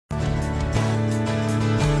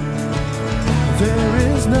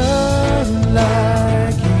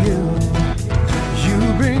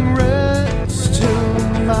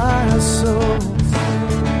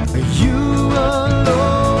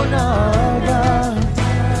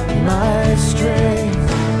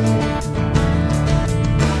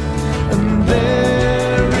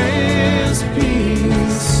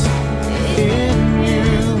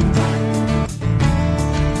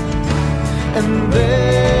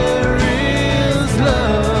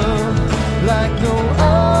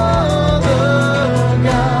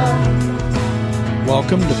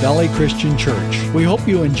Welcome to Valley Christian Church. We hope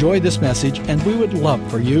you enjoy this message, and we would love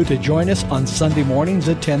for you to join us on Sunday mornings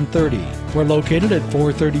at 10:30. We're located at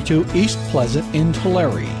 432 East Pleasant in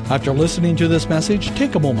Tulare. After listening to this message,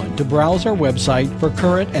 take a moment to browse our website for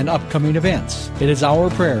current and upcoming events. It is our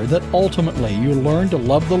prayer that ultimately you learn to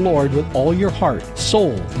love the Lord with all your heart,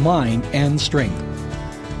 soul, mind, and strength.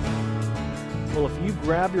 Well, if you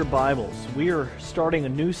grab your Bibles, we are starting a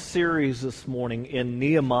new series this morning in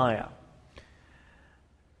Nehemiah.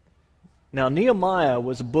 Now, Nehemiah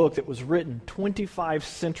was a book that was written 25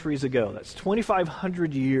 centuries ago. That's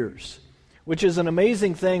 2,500 years, which is an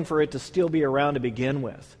amazing thing for it to still be around to begin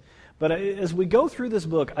with. But as we go through this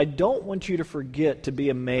book, I don't want you to forget to be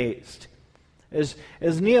amazed. As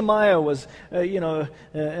Nehemiah was,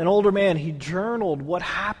 an older man, he journaled what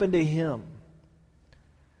happened to him.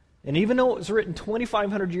 And even though it was written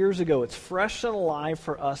 2,500 years ago, it's fresh and alive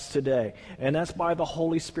for us today. And that's by the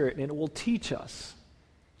Holy Spirit, and it will teach us.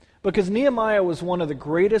 Because Nehemiah was one of the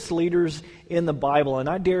greatest leaders in the Bible, and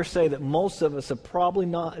I dare say that most of us have probably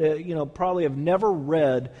have never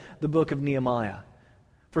read the book of Nehemiah.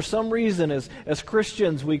 For some reason, as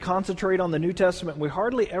Christians, we concentrate on the New Testament, and we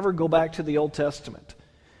hardly ever go back to the Old Testament.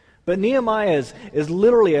 But Nehemiah is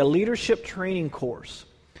literally a leadership training course.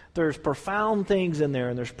 There's profound things in there,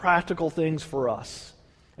 and there's practical things for us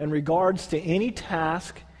in regards to any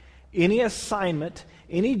task, any assignment,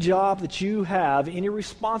 any job that you have, any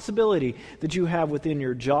responsibility that you have within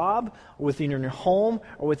your job, or within your home,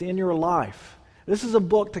 or within your life. This is a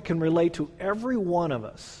book that can relate to every one of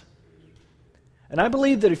us. And I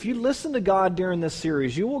believe that if you listen to God during this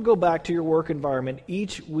series, you will go back to your work environment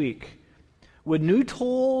each week with new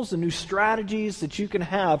tools and new strategies that you can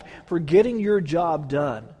have for getting your job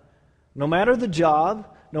done. No matter the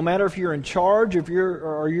job, no matter if you're in charge, if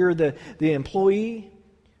you're the employee,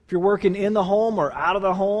 if you're working in the home or out of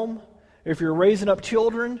the home, if you're raising up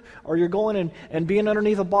children, or you're going and being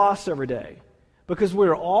underneath a boss every day. Because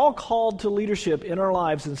we're all called to leadership in our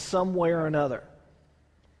lives in some way or another.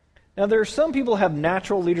 Now, there are some people who have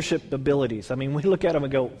natural leadership abilities. I mean, we look at them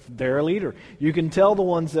and go, they're a leader. You can tell the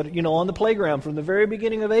ones that, on the playground from the very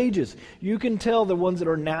beginning of ages, you can tell the ones that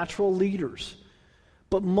are natural leaders.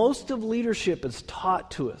 But most of leadership is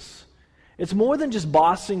taught to us. It's more than just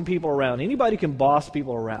bossing people around. Anybody can boss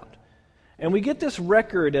people around. And we get this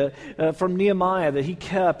record from Nehemiah that he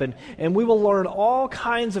kept, and we will learn all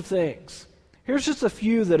kinds of things. Here's just a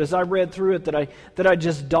few that as I read through it that I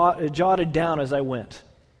just jotted down as I went.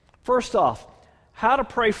 First off, how to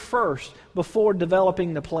pray first before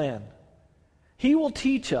developing the plan. He will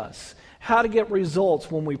teach us how to get results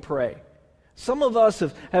when we pray. Some of us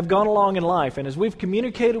have gone along in life, and as we've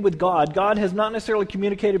communicated with God, God has not necessarily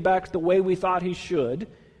communicated back the way we thought He should,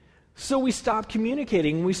 so we stop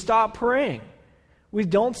communicating, we stop praying. We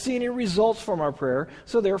don't see any results from our prayer,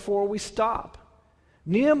 so therefore we stop.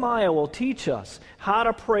 Nehemiah will teach us how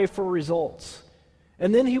to pray for results,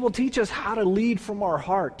 and then he will teach us how to lead from our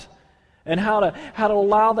heart, and how to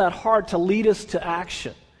allow that heart to lead us to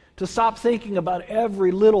action. To stop thinking about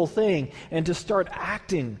every little thing and to start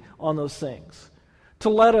acting on those things. To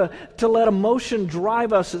let emotion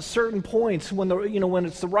drive us at certain points when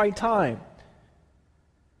it's the right time,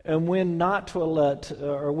 and when not to let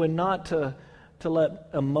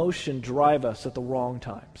emotion drive us at the wrong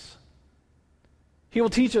times. He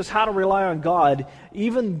will teach us how to rely on God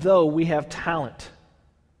even though we have talent.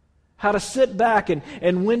 How to sit back and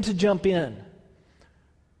when to jump in.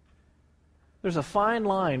 There's a fine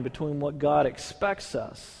line between what God expects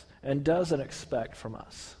us and doesn't expect from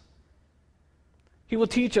us. He will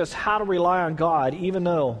teach us how to rely on God even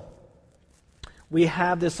though we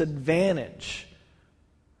have this advantage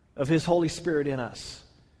of His Holy Spirit in us.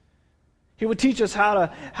 He will teach us how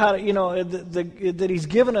to that He's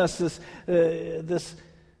given us this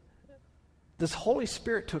Holy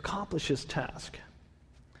Spirit to accomplish His task.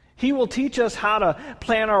 He will teach us how to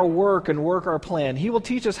plan our work and work our plan. He will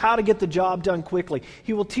teach us how to get the job done quickly.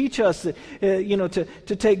 He will teach us to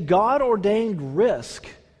take God-ordained risk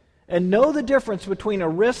and know the difference between a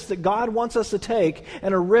risk that God wants us to take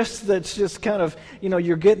and a risk that's just kind of,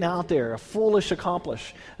 you're getting out there, a foolish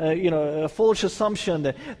a foolish assumption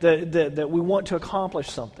that we want to accomplish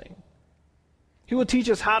something. He will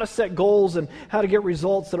teach us how to set goals and how to get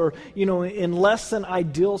results that are, in less than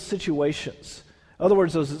ideal situations. In other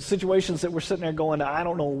words, those situations that we're sitting there going, I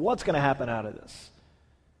don't know what's going to happen out of this.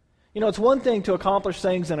 It's one thing to accomplish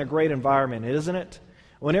things in a great environment, isn't it?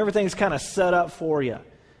 When everything's kind of set up for you.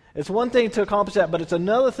 It's one thing to accomplish that, but it's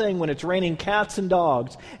another thing when it's raining cats and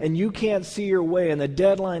dogs and you can't see your way and the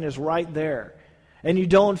deadline is right there and you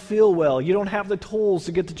don't feel well. You don't have the tools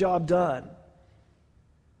to get the job done.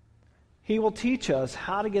 He will teach us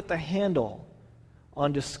how to get the handle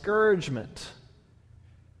on discouragement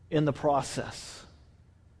in the process.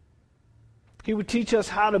 He would teach us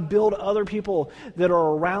how to build other people that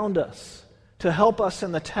are around us to help us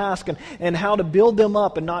in the task, and how to build them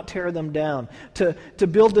up and not tear them down. To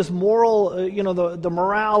build this moral, the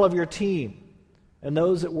morale of your team and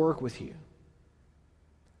those that work with you.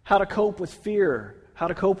 How to cope with fear, how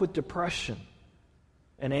to cope with depression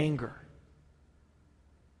and anger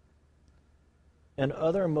and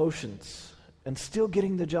other emotions, and still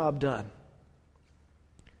getting the job done.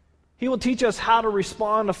 He will teach us how to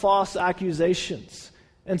respond to false accusations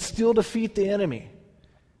and still defeat the enemy.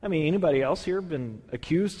 I mean, anybody else here been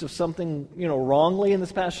accused of something, wrongly in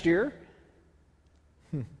this past year?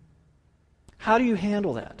 How do you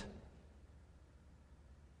handle that?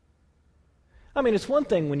 I mean, it's one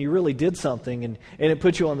thing when you really did something and it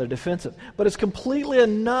puts you on the defensive, but it's completely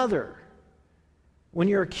another when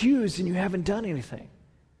you're accused and you haven't done anything.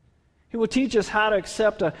 He will teach us how to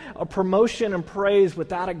accept a promotion and praise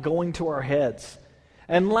without it going to our heads.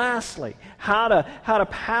 And lastly, how to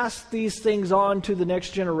pass these things on to the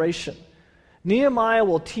next generation. Nehemiah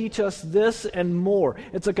will teach us this and more.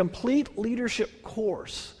 It's a complete leadership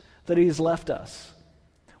course that he's left us.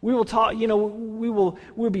 We will talk.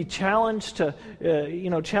 We'll be challenged to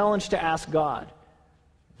ask God,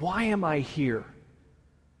 why am I here?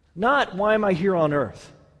 Not why am I here on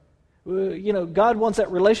earth. God wants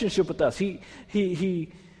that relationship with us. He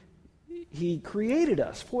created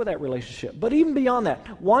us for that relationship. But even beyond that,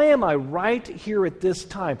 why am I right here at this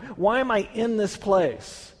time? Why am I in this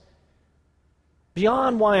place?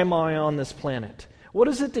 Beyond why am I on this planet? What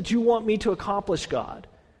is it that you want me to accomplish, God?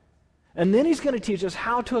 And then he's going to teach us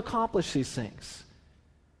how to accomplish these things.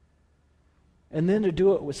 And then to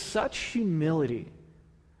do it with such humility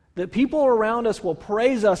that people around us will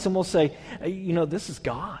praise us and will say, this is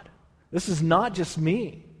God. This is not just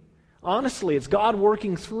me. Honestly, it's God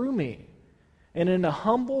working through me. And in a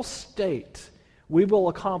humble state, we will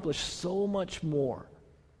accomplish so much more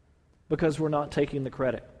because we're not taking the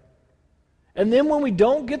credit. And then when we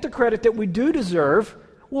don't get the credit that we do deserve,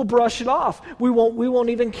 we'll brush it off. We won't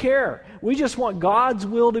even care. We just want God's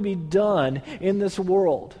will to be done in this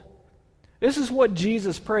world. This is what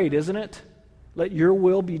Jesus prayed, isn't it? Let your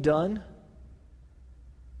will be done.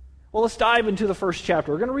 Well, let's dive into the first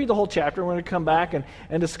chapter. We're going to read the whole chapter. We're going to come back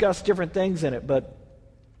and discuss different things in it. But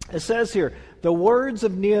it says here, the words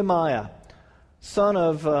of Nehemiah, son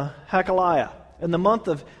of Hakaliah, in the month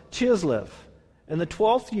of Chislev, in the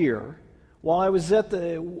 12th year, while I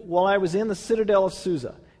was in the citadel of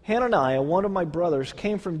Susa, Hananiah, one of my brothers,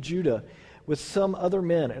 came from Judah with some other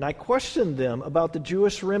men, and I questioned them about the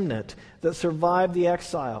Jewish remnant that survived the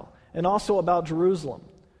exile, and also about Jerusalem.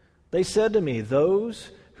 They said to me, those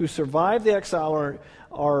who survived the exile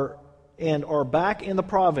are back in the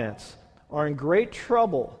province are in great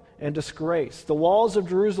trouble and disgrace. The wall of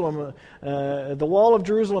Jerusalem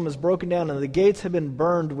is broken down, and the gates have been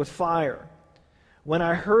burned with fire. When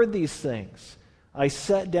I heard these things, I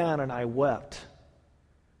sat down and I wept.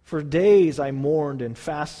 For days I mourned and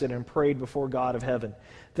fasted and prayed before God of heaven.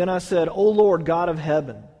 Then I said, O Lord, God of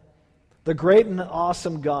heaven, the great and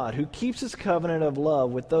awesome God, who keeps his covenant of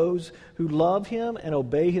love with those who love him and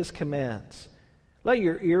obey his commands, let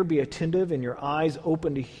your ear be attentive and your eyes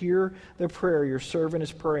open to hear the prayer your servant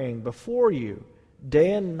is praying before you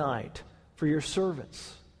day and night for your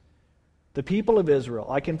servants, the people of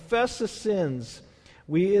Israel. I confess the sins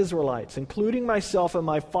we Israelites, including myself and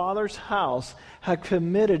my father's house, have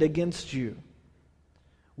committed against you.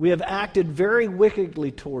 We have acted very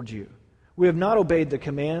wickedly toward you. We have not obeyed the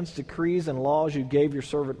commands, decrees, and laws you gave your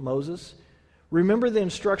servant Moses. Remember the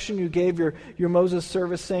instruction you gave your Moses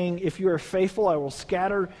servant, saying, if you are faithful, I will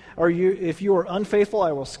scatter, if you are unfaithful,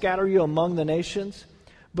 I will scatter you among the nations.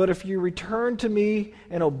 But if you return to me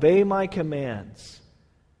and obey my commands,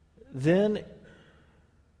 then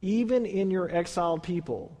even in your exiled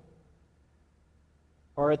people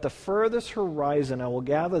are at the furthest horizon, I will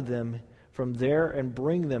gather them from there and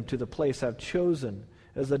bring them to the place I've chosen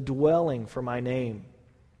as a dwelling for my name.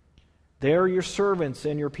 They are your servants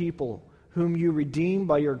and your people, whom you redeem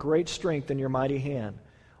by your great strength and your mighty hand.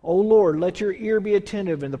 O Lord, let your ear be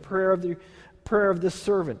attentive in the prayer of this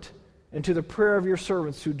servant, and to the prayer of your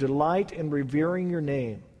servants who delight in revering your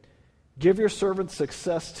name. Give your servant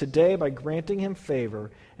success today by granting him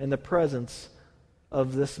favor in the presence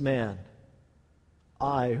of this man.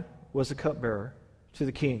 I was a cupbearer to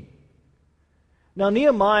the king. Now,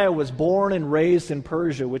 Nehemiah was born and raised in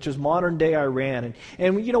Persia, which is modern-day Iran.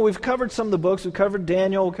 And we've covered some of the books. We've covered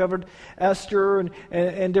Daniel, we've covered Esther,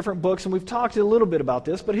 and different books, and we've talked a little bit about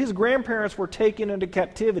this. But his grandparents were taken into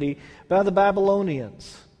captivity by the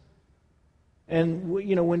Babylonians, and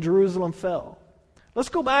when Jerusalem fell. Let's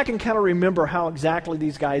go back and kind of remember how exactly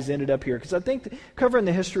these guys ended up here, because I think covering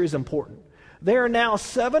the history is important. They are now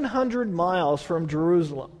 700 miles from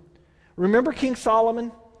Jerusalem. Remember King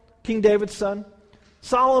Solomon, King David's son?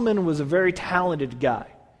 Solomon was a very talented guy.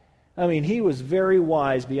 I mean, he was very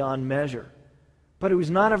wise beyond measure. But he was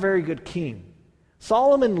not a very good king.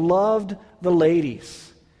 Solomon loved the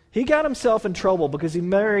ladies. He got himself in trouble because he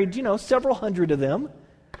married, several hundred of them.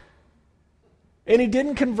 And he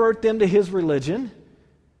didn't convert them to his religion.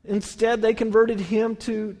 Instead, they converted him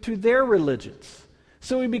to their religions.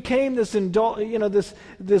 So he became this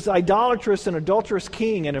idolatrous and adulterous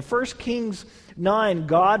king. And in 1 Kings 9,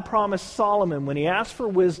 God promised Solomon, when he asked for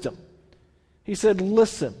wisdom, he said,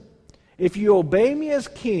 listen, if you obey me as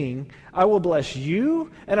king, I will bless you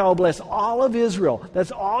and I will bless all of Israel.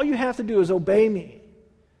 That's all you have to do is obey me.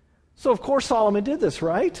 So of course Solomon did this,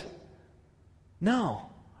 right? No,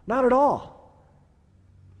 not at all.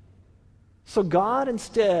 So God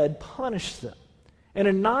instead punished them. And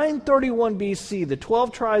in 931 BC, the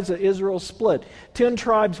 12 tribes of Israel split. 10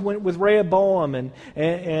 tribes went with Rehoboam,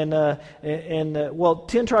 10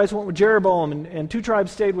 tribes went with Jeroboam, and 2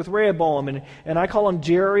 tribes stayed with Rehoboam, and I call them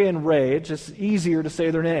Jerry and Ray. It's just easier to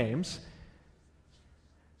say their names.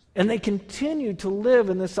 And they continued to live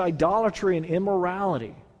in this idolatry and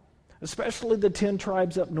immorality, especially the 10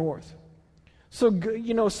 tribes up north. So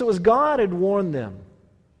as God had warned them,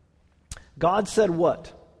 God said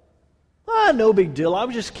what? No big deal. I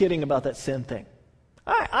was just kidding about that sin thing.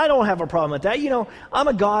 I don't have a problem with that. I'm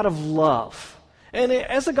a God of love. And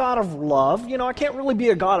as a God of love, I can't really be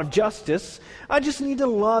a God of justice. I just need to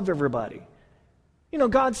love everybody.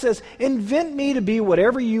 God says, invent me to be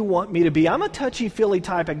whatever you want me to be. I'm a touchy-feely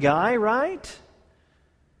type of guy, right?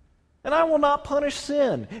 And I will not punish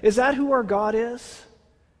sin. Is that who our God is?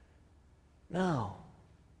 No.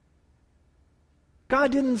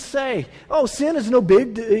 God didn't say, sin is no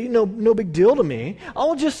big deal to me.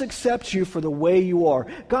 I'll just accept you for the way you are.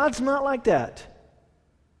 God's not like that.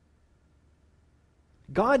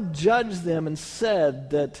 God judged them and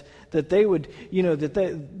said that they would,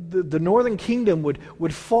 the northern kingdom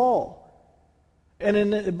would fall.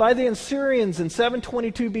 And by the Assyrians in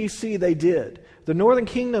 722 BC, they did. The northern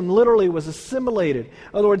kingdom literally was assimilated. In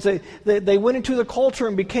other words, they went into the culture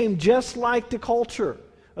and became just like the culture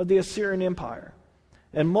of the Assyrian Empire.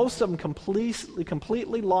 And most of them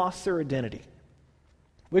completely lost their identity.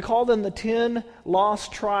 We call them the 10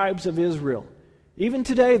 lost tribes of Israel. Even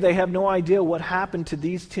today, they have no idea what happened to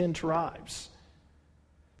these 10 tribes.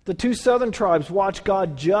 The 2 southern tribes watched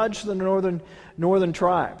God judge the northern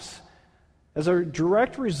tribes as a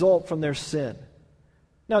direct result from their sin.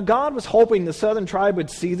 Now, God was hoping the southern tribe would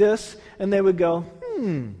see this, and they would go,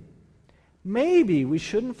 maybe we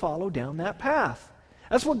shouldn't follow down that path.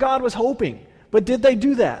 That's what God was hoping. But did they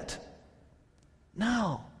do that?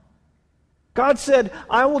 No. God said,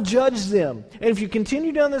 I will judge them. And if you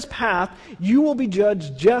continue down this path, you will be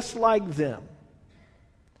judged just like them.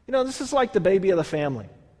 This is like the baby of the family.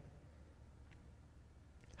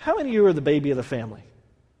 How many of you are the baby of the family?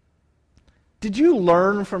 Did you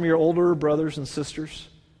learn from your older brothers and sisters?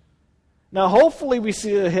 Now, hopefully we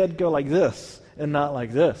see the head go like this and not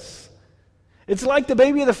like this. It's like the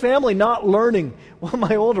baby of the family not learning, well,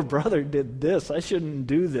 my older brother did this. I shouldn't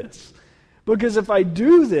do this. Because if I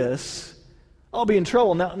do this, I'll be in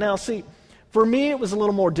trouble. Now, see, for me, it was a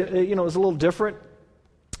little more, it was a little different.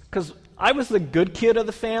 Because I was the good kid of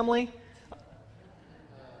the family.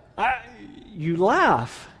 You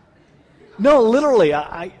laugh. No, literally,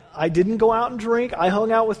 I didn't go out and drink. I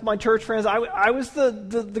hung out with my church friends. I was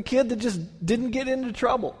the kid that just didn't get into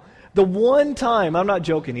trouble. The one time, I'm not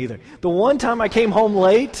joking either, the one time I came home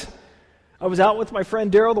late, I was out with my friend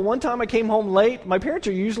Daryl. The one time I came home late, my parents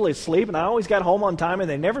are usually asleep, and I always got home on time, and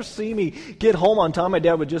they never see me get home on time. My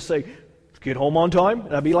dad would just say, get home on time?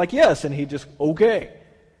 And I'd be like, yes, and he'd just, okay.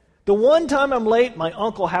 The one time I'm late, my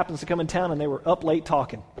uncle happens to come in town, and they were up late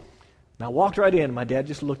talking. And I walked right in, and my dad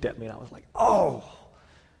just looked at me, and I was like, oh.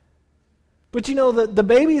 But the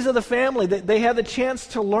babies of the family, they had the chance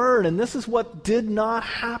to learn, and this is what did not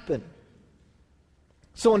happen.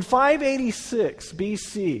 So in 586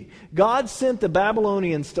 BC, God sent the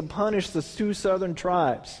Babylonians to punish the 2 southern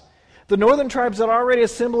tribes. The northern tribes had already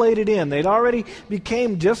assimilated in. They'd already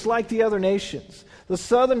became just like the other nations. The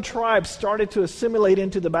southern tribes started to assimilate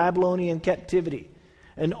into the Babylonian captivity,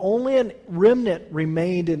 and only a remnant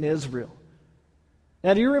remained in Israel.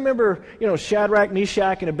 Now, do you remember, Shadrach,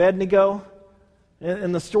 Meshach, and Abednego?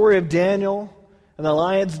 In the story of Daniel and the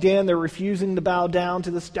lion's den, they're refusing to bow down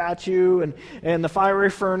to the statue, and the fiery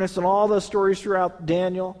furnace, and all those stories throughout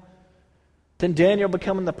Daniel. Then Daniel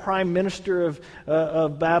becoming the prime minister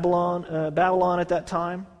of Babylon at that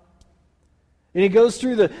time. And he goes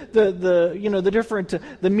through the different,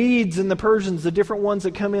 the Medes and the Persians, the different ones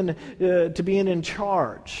that come in to being in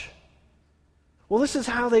charge. Well, this is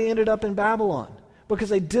how they ended up in Babylon, because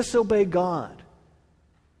they disobeyed God.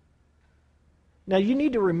 Now, you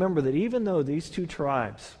need to remember that even though these two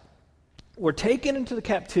tribes were taken into the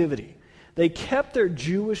captivity, they kept their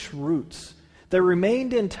Jewish roots. They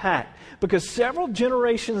remained intact, because several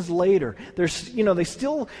generations later, they're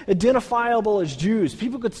still identifiable as Jews.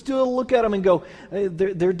 People could still look at them and go,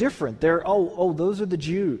 they're different. Those are the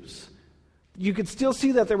Jews. You could still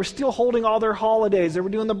see that they were still holding all their holidays. They were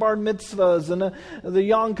doing the bar mitzvahs and the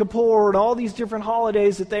Yom Kippur and all these different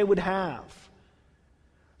holidays that they would have.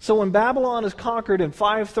 So when Babylon is conquered in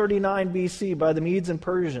 539 BC by the Medes and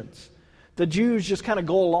Persians, the Jews just kind of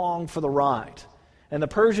go along for the ride. And the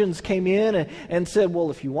Persians came in and said, well,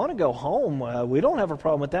 if you want to go home, we don't have a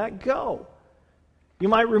problem with that. Go. You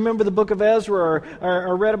might remember the book of Ezra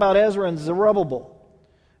or read about Ezra and Zerubbabel.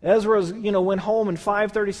 Ezra went home in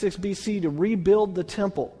 536 BC to rebuild the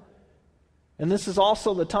temple. And this is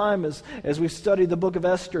also the time as we study the book of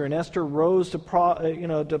Esther, and Esther rose to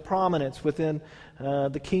prominence within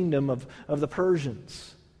the kingdom of the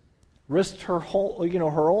Persians. Risked her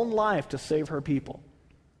own life to save her people.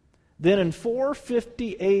 Then in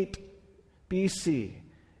 458 BC,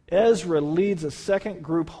 Ezra leads a second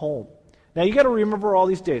group home. Now you got to remember all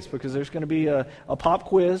these dates, because there's going to be a pop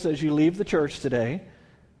quiz as you leave the church today.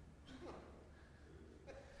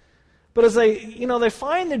 But as they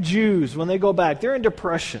find the Jews when they go back, they're in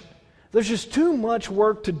depression. There's just too much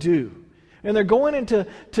work to do. And they're going into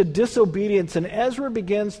disobedience, and Ezra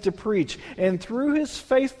begins to preach. And through his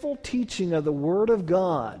faithful teaching of the Word of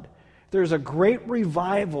God, there's a great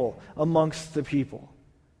revival amongst the people.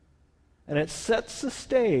 And it sets the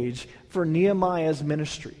stage for Nehemiah's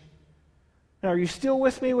ministry. Now, are you still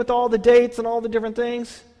with me with all the dates and all the different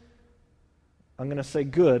things? I'm going to say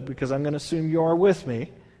good, because I'm going to assume you are with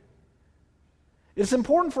me. It's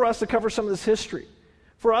important for us to cover some of this history,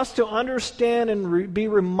 for us to understand and be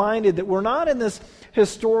reminded that we're not in this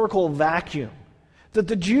historical vacuum, that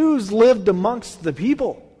the Jews lived amongst the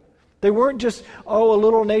people. They weren't just, a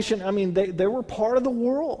little nation. I mean, they were part of the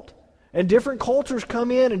world. And different cultures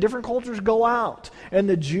come in and different cultures go out. And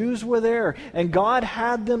the Jews were there. And God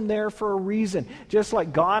had them there for a reason, just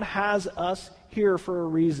like God has us here for a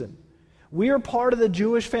reason. We are part of the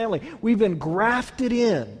Jewish family. We've been grafted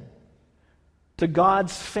in to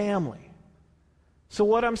God's family. So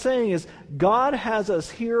what I'm saying is, God has us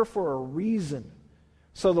here for a reason.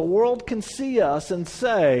 So the world can see us and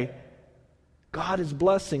say, God is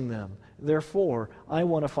blessing them. Therefore, I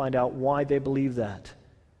want to find out why they believe that.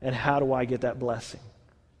 And how do I get that blessing?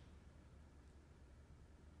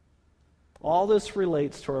 All this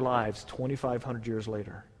relates to our lives 2,500 years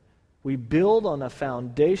later. We build on the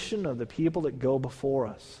foundation of the people that go before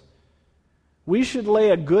us. We should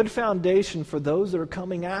lay a good foundation for those that are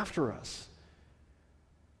coming after us.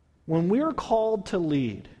 When we are called to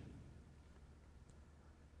lead,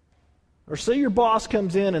 or say your boss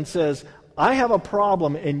comes in and says, I have a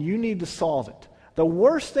problem and you need to solve it. The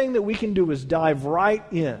worst thing that we can do is dive right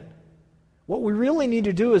in. What we really need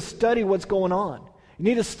to do is study what's going on. You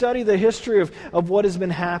need to study the history of what has been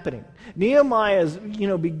happening. Nehemiah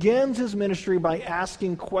begins his ministry by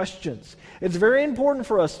asking questions. It's very important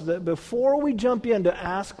for us that before we jump in to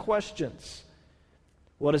ask questions.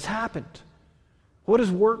 What has happened? What has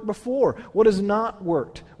worked before? What has not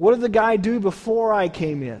worked? What did the guy do before I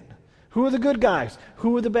came in? Who are the good guys?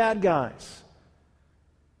 Who are the bad guys?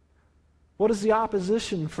 What is the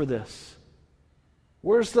opposition for this?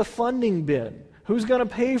 Where's the funding been? Who's going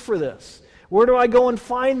to pay for this? Where do I go and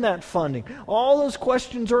find that funding? All those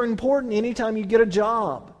questions are important anytime you get a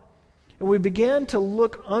job. And we began to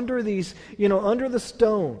look under these, under the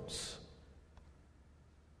stones.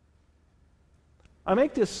 I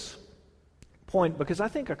make this point because I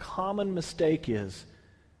think a common mistake is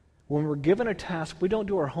when we're given a task, we don't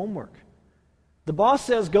do our homework. The boss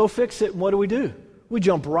says, go fix it, and what do? We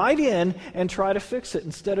jump right in and try to fix it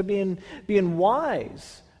instead of being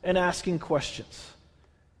wise and asking questions.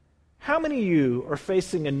 How many of you are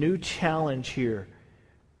facing a new challenge here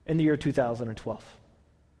in the year 2012?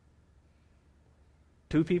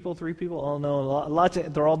 2 people, 3 people? Oh no,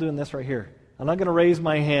 they're all doing this right here. I'm not going to raise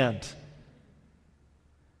my hand.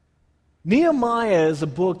 Nehemiah is a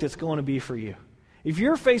book that's going to be for you. If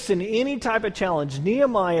you're facing any type of challenge,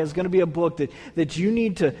 Nehemiah is going to be a book that you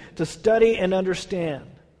need to study and understand.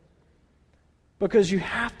 Because you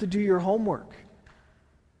have to do your homework.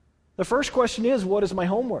 The first question is, what is my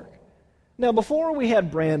homework? Now, before we had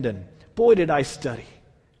Brandon, boy, did I study.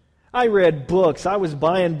 I read books. I was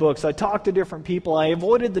buying books. I talked to different people. I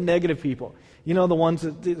avoided the negative people. You know, the ones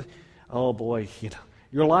that, oh boy,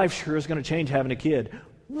 your life sure is going to change having a kid.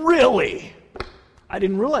 Really? I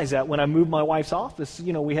didn't realize that when I moved my wife's office.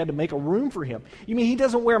 We had to make a room for him. You mean he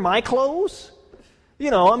doesn't wear my clothes?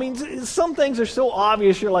 Some things are so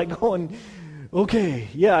obvious you're like going, okay,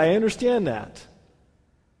 yeah, I understand that.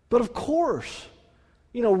 But of course,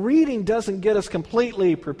 reading doesn't get us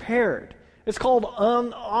completely prepared. It's called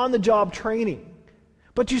on-the-job training.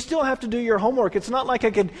 But you still have to do your homework. It's not like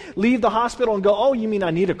I could leave the hospital and go, oh, you mean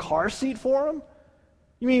I need a car seat for him?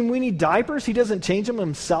 You mean we need diapers? He doesn't change them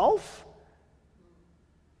himself?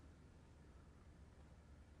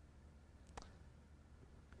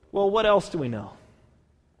 Well, what else do we know?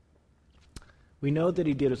 We know that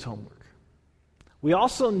he did his homework. We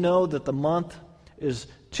also know that the month is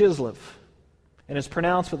Chislev, and it's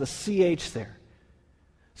pronounced with a CH there.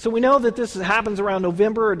 So we know that this happens around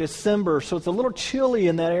November or December, so it's a little chilly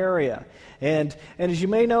in that area. And as you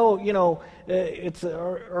may know, it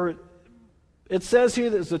says here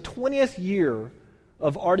that it's the 20th year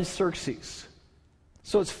of Artaxerxes.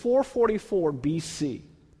 So it's 444 BC.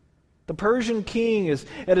 The Persian king is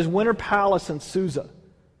at his winter palace in Susa.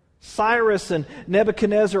 Cyrus and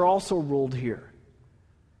Nebuchadnezzar also ruled here.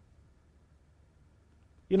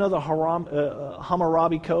 You know the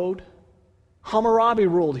Hammurabi Code? Hammurabi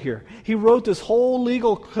ruled here. He wrote this whole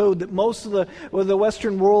legal code that most of the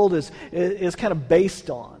Western world is kind of based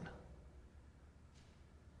on.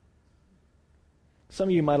 Some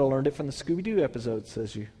of you might have learned it from the Scooby-Doo episodes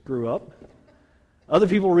as you grew up. Other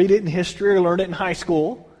people read it in history or learned it in high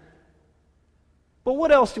school. But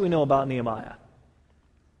what else do we know about Nehemiah?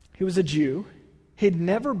 He was a Jew. He'd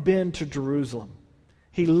never been to Jerusalem.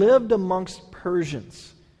 He lived amongst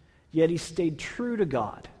Persians, yet he stayed true to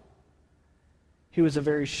God. He was a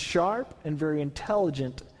very sharp and very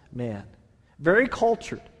intelligent man, very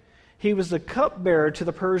cultured. He was the cupbearer to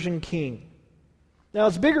the Persian king. Now,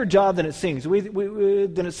 it's a bigger job than it seems.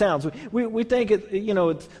 Than it sounds. We think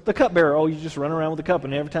it's the cupbearer. Oh, you just run around with a cup,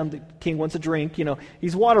 and every time the king wants a drink,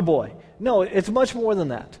 he's water boy. No, it's much more than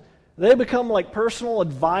that. They become like personal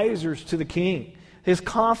advisors to the king, his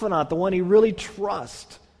confidant, the one he really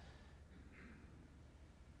trusts,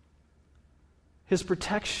 his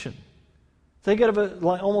protection. Think of it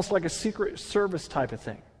almost like a secret service type of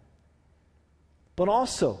thing. But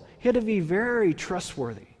also, he had to be very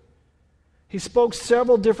trustworthy. He spoke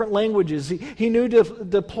several different languages. He knew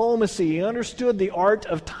diplomacy. He understood the art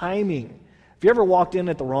of timing. Have you ever walked in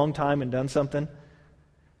at the wrong time and done something?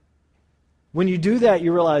 When you do that,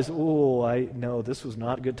 you realize, no, this was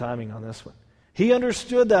not good timing on this one. He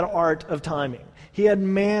understood that art of timing. He had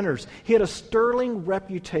manners. He had a sterling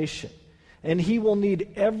reputation. And he will need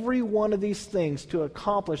every one of these things to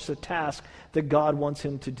accomplish the task that God wants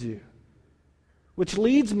him to do. Which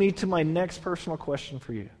leads me to my next personal question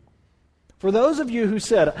for you. For those of you who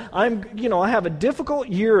said, I have a difficult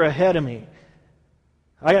year ahead of me.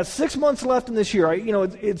 I got 6 months left in this year.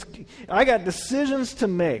 I got decisions to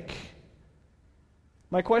make.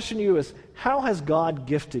 My question to you is, how has God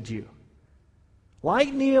gifted you?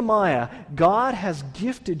 Like Nehemiah, God has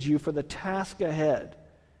gifted you for the task ahead.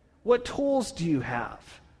 What tools do you have?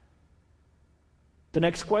 The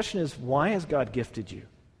next question is, why has God gifted you?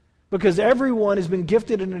 Because everyone has been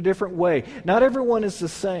gifted in a different way. Not everyone is the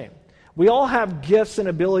same. We all have gifts and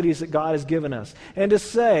abilities that God has given us. And to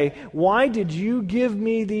say, why did you give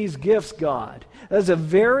me these gifts, God? That's a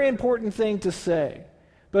very important thing to say.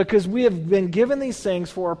 Because we have been given these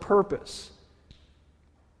things for a purpose.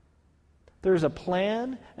 There's a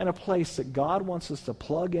plan and a place that God wants us to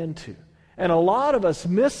plug into. And a lot of us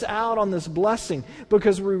miss out on this blessing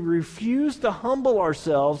because we refuse to humble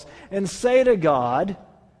ourselves and say to God,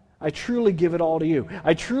 I truly give it all to you.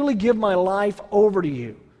 I truly give my life over to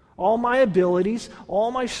you. All my abilities,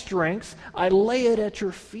 all my strengths, I lay it at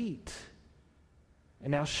your feet.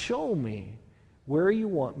 And now show me where you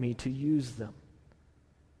want me to use them.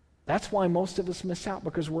 That's why most of us miss out,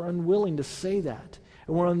 because we're unwilling to say that.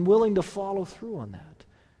 And we're unwilling to follow through on that.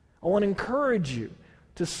 I want to encourage you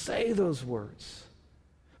to say those words.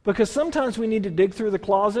 Because sometimes we need to dig through the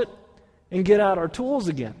closet and get out our tools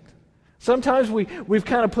again. Sometimes we've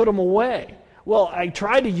kind of put them away. Well, I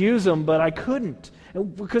tried to use them, but I couldn't.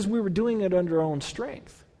 Because we were doing it under our own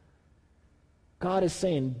strength. God is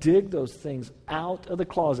saying, dig those things out of the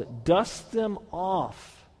closet. Dust them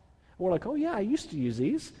off. We're like, oh yeah, I used to use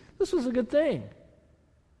these. This was a good thing.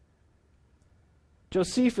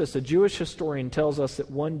 Josephus, a Jewish historian, tells us that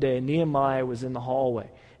one day Nehemiah was in the hallway.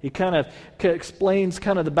 He kind of explains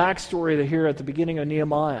kind of the backstory here at the beginning of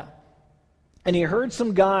Nehemiah. And he heard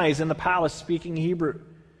some guys in the palace speaking Hebrew.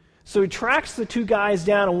 So he tracks the two guys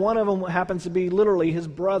down, and one of them happens to be literally his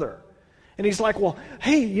brother. And he's like, well,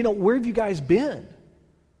 hey, where have you guys been?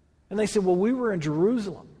 And they said, well, we were in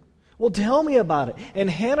Jerusalem. Well, tell me about it. And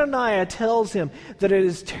Hananiah tells him that it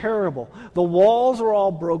is terrible. The walls are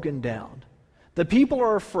all broken down. The people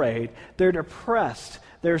are afraid. They're depressed.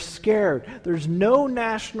 They're scared. There's no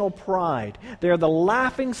national pride. They're the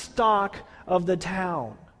laughing stock of the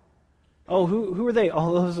town. Oh, who are they?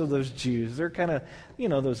 Oh, those are those Jews. They're kind of,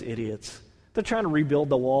 those idiots. They're trying to rebuild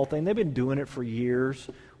the wall thing. They've been doing it for years.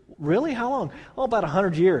 Really? How long? Oh, about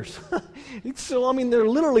 100 years. So, they're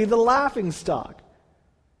literally the laughing stock.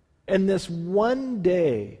 And this one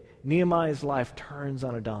day, Nehemiah's life turns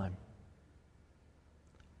on a dime.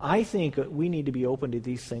 I think that we need to be open to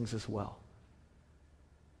these things as well.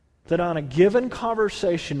 That on a given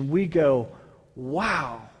conversation, we go,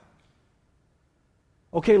 wow.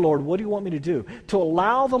 Okay, Lord, what do you want me to do? To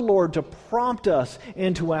allow the Lord to prompt us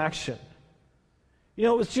into action. It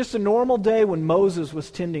was just a normal day when Moses was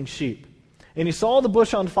tending sheep. And he saw the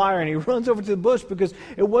bush on fire, and he runs over to the bush because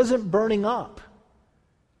it wasn't burning up.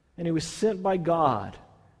 And he was sent by God,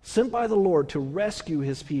 sent by the Lord to rescue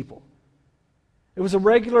his people. It was a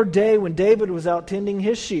regular day when David was out tending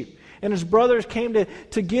his sheep, and his brothers came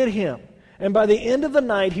to get him. And by the end of the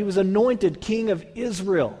night, he was anointed king of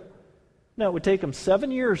Israel. Now, it would take him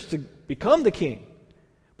 7 years to become the king,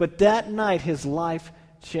 but that night his life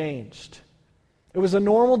changed. It was a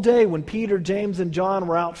normal day when Peter, James, and John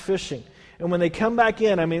were out fishing. And when they come back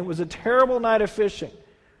in, it was a terrible night of fishing.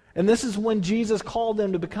 And this is when Jesus called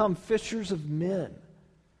them to become fishers of men.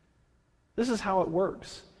 This is how it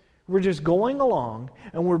works. We're just going along,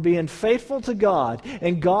 and we're being faithful to God,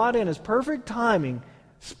 and God, in his perfect timing,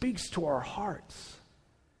 speaks to our hearts.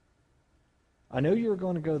 I know you're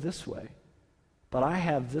going to go this way, but I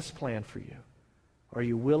have this plan for you. Are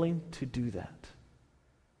you willing to do that?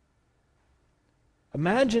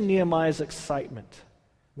 Imagine Nehemiah's excitement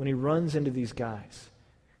when he runs into these guys.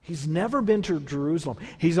 He's never been to Jerusalem.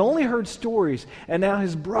 He's only heard stories, and now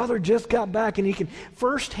his brother just got back, and he can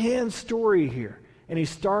first-hand story here. And he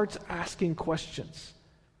starts asking questions.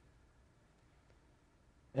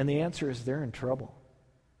 And the answer is they're in trouble.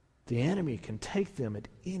 The enemy can take them at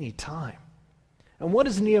any time. And what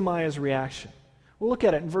is Nehemiah's reaction? Well, look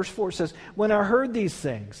at it. In verse 4 it says, when I heard these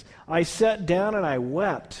things, I sat down and I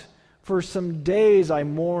wept. For some days I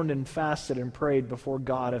mourned and fasted and prayed before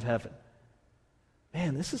God of heaven.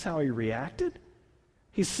 Man, this is how he reacted?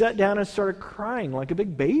 He sat down and started crying like a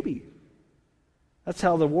big baby. That's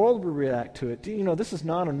how the world would react to it. This is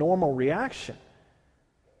not a normal reaction.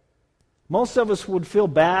 Most of us would feel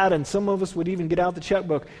bad, and some of us would even get out the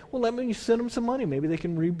checkbook. Well, let me send them some money. Maybe they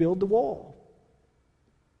can rebuild the wall.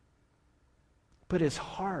 But his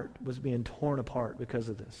heart was being torn apart because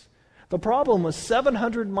of this. The problem was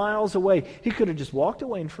 700 miles away. He could have just walked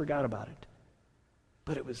away and forgot about it.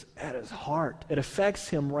 But it was at his heart. It affects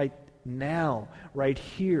him right now, right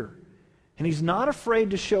here. And he's not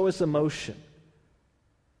afraid to show his emotion.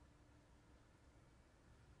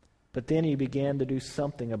 But then he began to do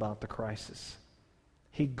something about the crisis.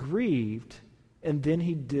 He grieved, and then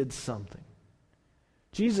he did something.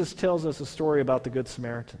 Jesus tells us a story about the Good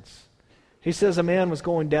Samaritans. He says a man was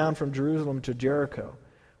going down from Jerusalem to Jericho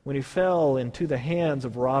when he fell into the hands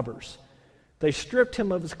of robbers. They stripped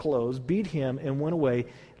him of his clothes, beat him, and went away,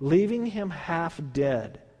 leaving him half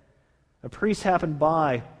dead. A priest happened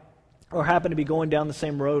to be going down the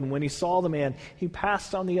same road, and when he saw the man, he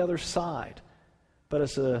passed on the other side. But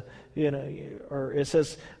it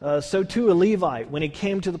says, so too a Levite, when he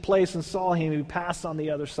came to the place and saw him, he passed on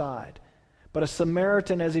the other side. But a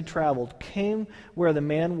Samaritan, as he traveled, came where the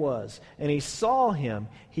man was, and he saw him.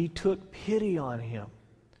 He took pity on him.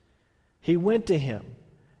 He went to him,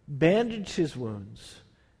 bandaged his wounds,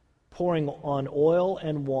 pouring on oil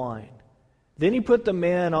and wine. Then he put the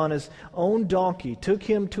man on his own donkey, took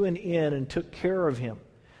him to an inn, and took care of him.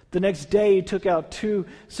 The next day he took out 2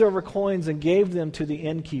 silver coins and gave them to the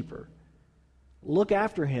innkeeper. Look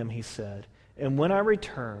after him, he said, and when I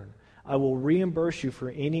return, I will reimburse you for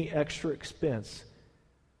any extra expense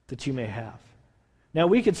that you may have. Now,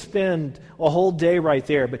 we could spend a whole day right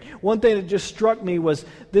there, but one thing that just struck me was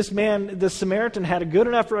this Samaritan had a good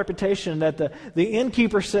enough reputation that the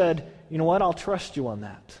innkeeper said, you know what, I'll trust you on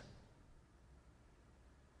that.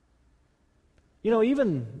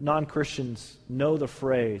 Even non-Christians know the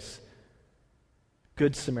phrase,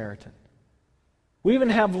 Good Samaritan. We even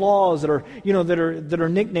have laws that are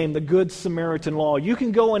nicknamed the Good Samaritan law. You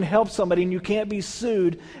can go and help somebody and you can't be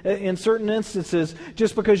sued in certain instances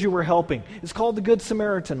just because you were helping. It's called the Good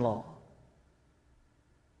Samaritan law.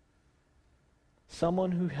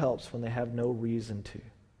 Someone who helps when they have no reason to.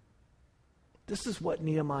 This is what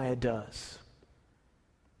Nehemiah does.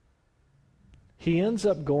 He ends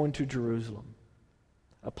up going to Jerusalem,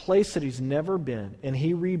 a place that he's never been, and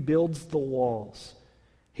he rebuilds the walls.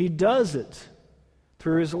 He does it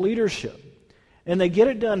through his leadership. And they get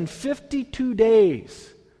it done in 52 days,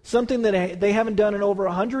 something that they haven't done in over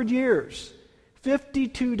 100 years.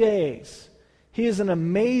 52 days. He is an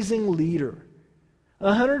amazing leader.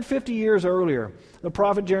 150 years earlier, the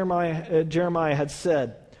prophet Jeremiah had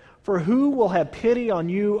said, "For who will have pity on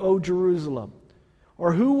you, O Jerusalem?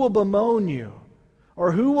 Or who will bemoan you?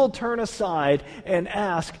 Or who will turn aside and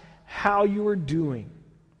ask how you are doing?"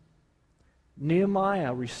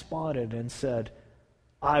 Nehemiah responded and said,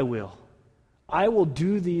 I will. I will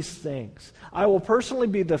do these things. I will personally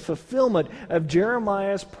be the fulfillment of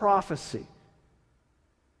Jeremiah's prophecy.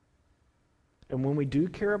 And when we do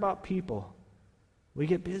care about people, we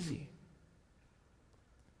get busy.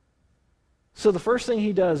 So the first thing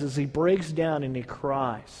he does is he breaks down and he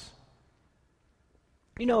cries.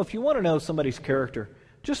 You know, if you want to know somebody's character,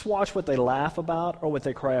 just watch what they laugh about or what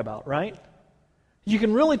they cry about, right? You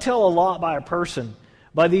can really tell a lot by a person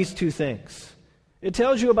by these two things. It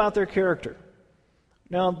tells you about their character.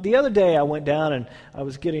 Now, the other day I went down and I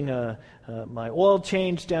was getting my oil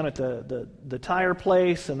changed down at the tire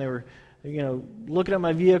place, and they were, looking at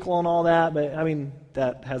my vehicle and all that. But I mean,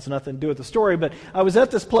 that has nothing to do with the story. But I was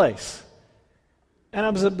at this place, and I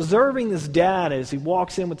was observing this dad as he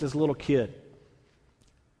walks in with this little kid,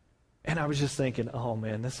 and I was just thinking, oh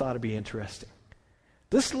man, this ought to be interesting.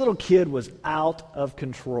 This little kid was out of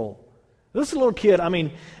control. This little kid, I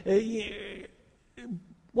mean.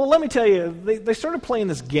 Well, let me tell you, they started playing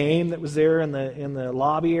this game that was there in the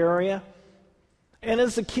lobby area. And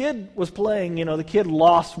as the kid was playing, the kid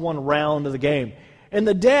lost one round of the game. And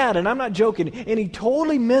the dad, and I'm not joking, and he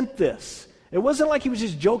totally meant this. It wasn't like he was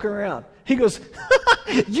just joking around. He goes,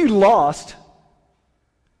 "You lost."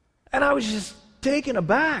 And I was just taken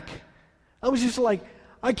aback. I was just like,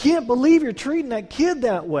 I can't believe you're treating that kid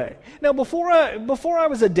that way. Now, before I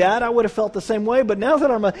was a dad, I would have felt the same way, but now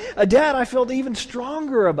that I'm a dad, I felt even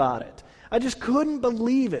stronger about it. I just couldn't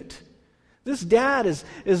believe it. This dad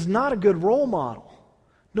is not a good role model.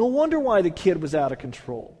 No wonder why the kid was out of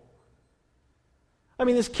control. I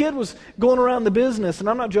mean, this kid was going around the business, and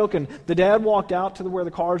I'm not joking. The dad walked out to where the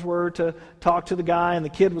cars were to talk to the guy, and the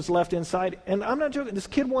kid was left inside. And I'm not joking. This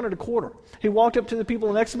kid wanted a quarter. He walked up to the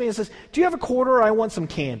people next to me and says, "Do you have a quarter? I want some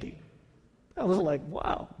candy." I was like,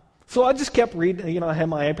 wow. So I just kept reading. I had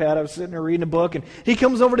my iPad. I was sitting there reading a book, and he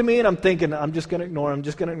comes over to me, and I'm thinking, I'm just going to ignore him.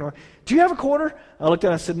 "Do you have a quarter?" I looked at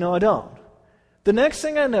him and I said, "No, I don't." The next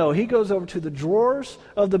thing I know, he goes over to the drawers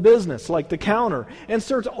of the business, like the counter, and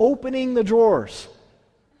starts opening the drawers.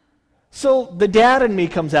 So the dad in me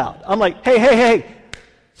comes out. I'm like, hey,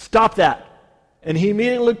 stop that. And he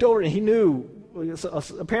immediately looked over and he knew.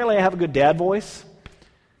 Apparently I have a good dad voice.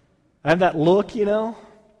 I have that look,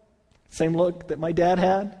 same look that my dad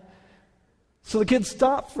had. So the kid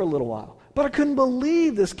stopped for a little while. But I couldn't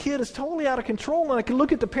believe this kid is totally out of control, and I could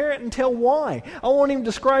look at the parent and tell why. I won't even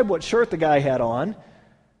describe what shirt the guy had on.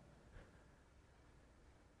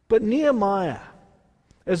 But Nehemiah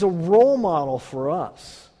is a role model for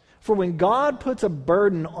us. For when God puts a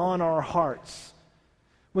burden on our hearts,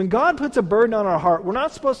 we're not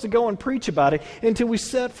supposed to go and preach about it until we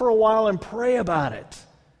sit for a while and pray about it.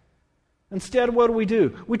 Instead, what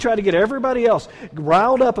do? We try to get everybody else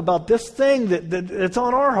riled up about this thing that's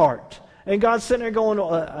on our heart. And God's sitting there going,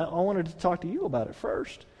 I wanted to talk to you about it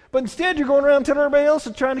first. But instead, you're going around telling everybody else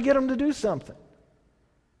and trying to get them to do something.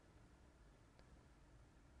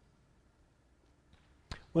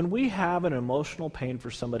 When we have an emotional pain for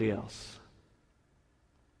somebody else,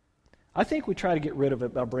 I think we try to get rid of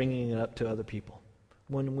it by bringing it up to other people,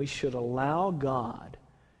 when we should allow God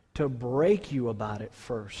to break you about it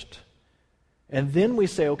first. And then we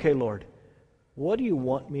say, okay, Lord, what do you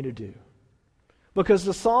want me to do? Because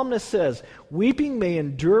the psalmist says, weeping may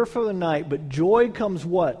endure for the night, but joy comes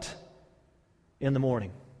what? In the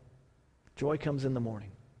morning. Joy comes in the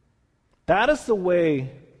morning. That is the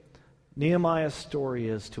way Nehemiah's story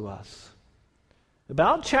is to us.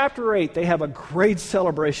 About chapter 8, they have a great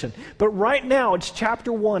celebration. But right now, it's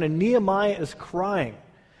chapter 1, and Nehemiah is crying.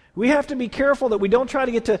 We have to be careful that we don't try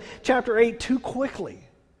to get to chapter 8 too quickly.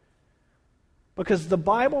 Because the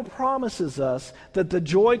Bible promises us that the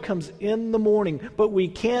joy comes in the morning, but we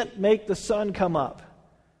can't make the sun come up.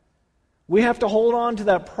 We have to hold on to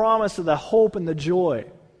that promise of the hope and the joy.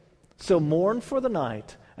 So mourn for the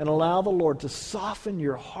night and allow the Lord to soften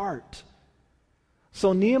your heart.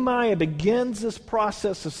 So Nehemiah begins this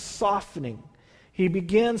process of softening. He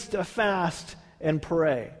begins to fast and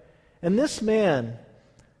pray. And this man,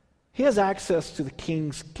 he has access to the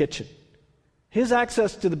king's kitchen. He has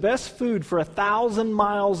access to the best food for 1,000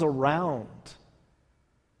 miles around.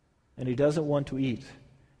 And he doesn't want to eat.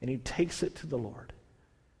 And he takes it to the Lord.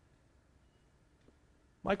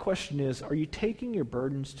 My question is, are you taking your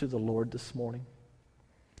burdens to the Lord this morning?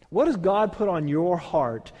 What has God put on your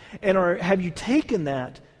heart? And have you taken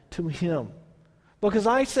that to Him? Because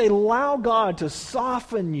I say, allow God to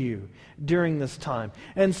soften you during this time.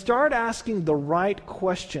 And start asking the right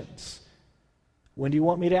questions. When do you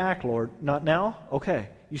want me to act, Lord? Not now? Okay.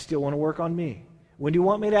 You still want to work on me. When do you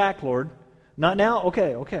want me to act, Lord? Not now?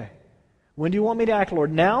 Okay. When do you want me to act,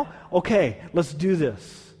 Lord? Now? Okay, let's do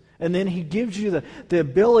this. And then He gives you the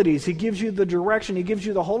abilities, He gives you the direction, He gives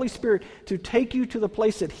you the Holy Spirit to take you to the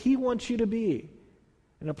place that He wants you to be,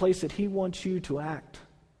 and a place that He wants you to act.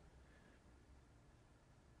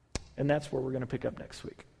 And that's where we're going to pick up next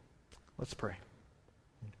week. Let's pray.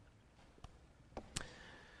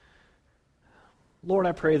 Lord,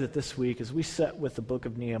 I pray that this week, as we sit with the book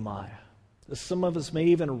of Nehemiah, as some of us may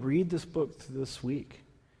even read this book this week,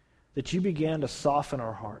 that You began to soften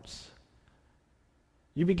our hearts.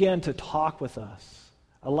 You began to talk with us.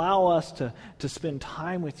 Allow us to spend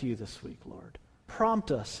time with You this week, Lord.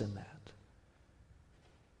 Prompt us in that.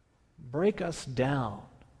 Break us down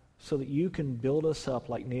so that You can build us up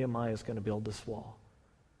like Nehemiah is going to build this wall.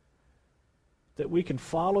 That we can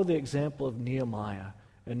follow the example of Nehemiah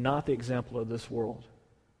and not the example of this world.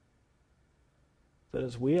 That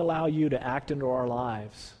as we allow You to act into our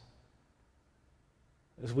lives,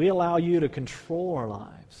 as we allow You to control our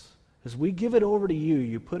lives, as we give it over to You,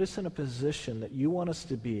 You put us in a position that You want us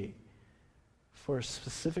to be for a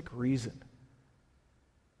specific reason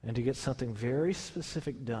and to get something very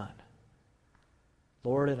specific done.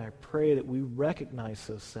 Lord, and I pray that we recognize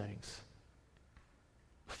those things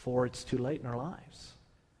before it's too late in our lives.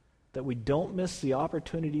 That we don't miss the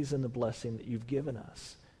opportunities and the blessing that You've given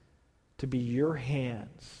us to be Your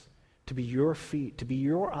hands, to be Your feet, to be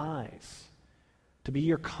Your eyes, to be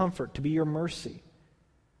Your comfort, to be Your mercy,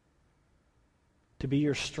 to be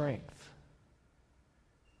Your strength.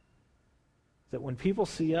 That when people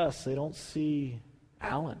see us, they don't see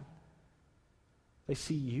Alan. They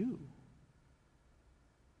see You.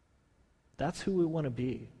 That's who we want to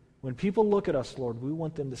be. When people look at us, Lord, we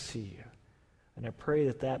want them to see You. And I pray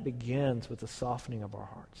that that begins with the softening of our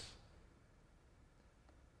hearts.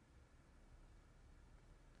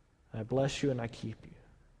 I bless You and I keep You.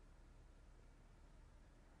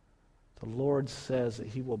 The Lord says that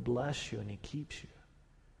He will bless you and He keeps you.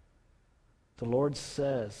 The Lord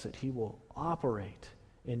says that He will operate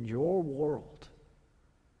in your world.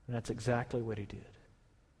 And that's exactly what He did.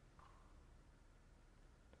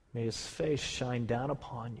 May His face shine down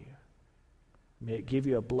upon you. May it give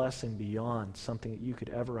you a blessing beyond something that you could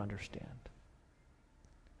ever understand.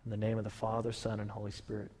 In the name of the Father, Son, and Holy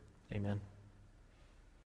Spirit, amen.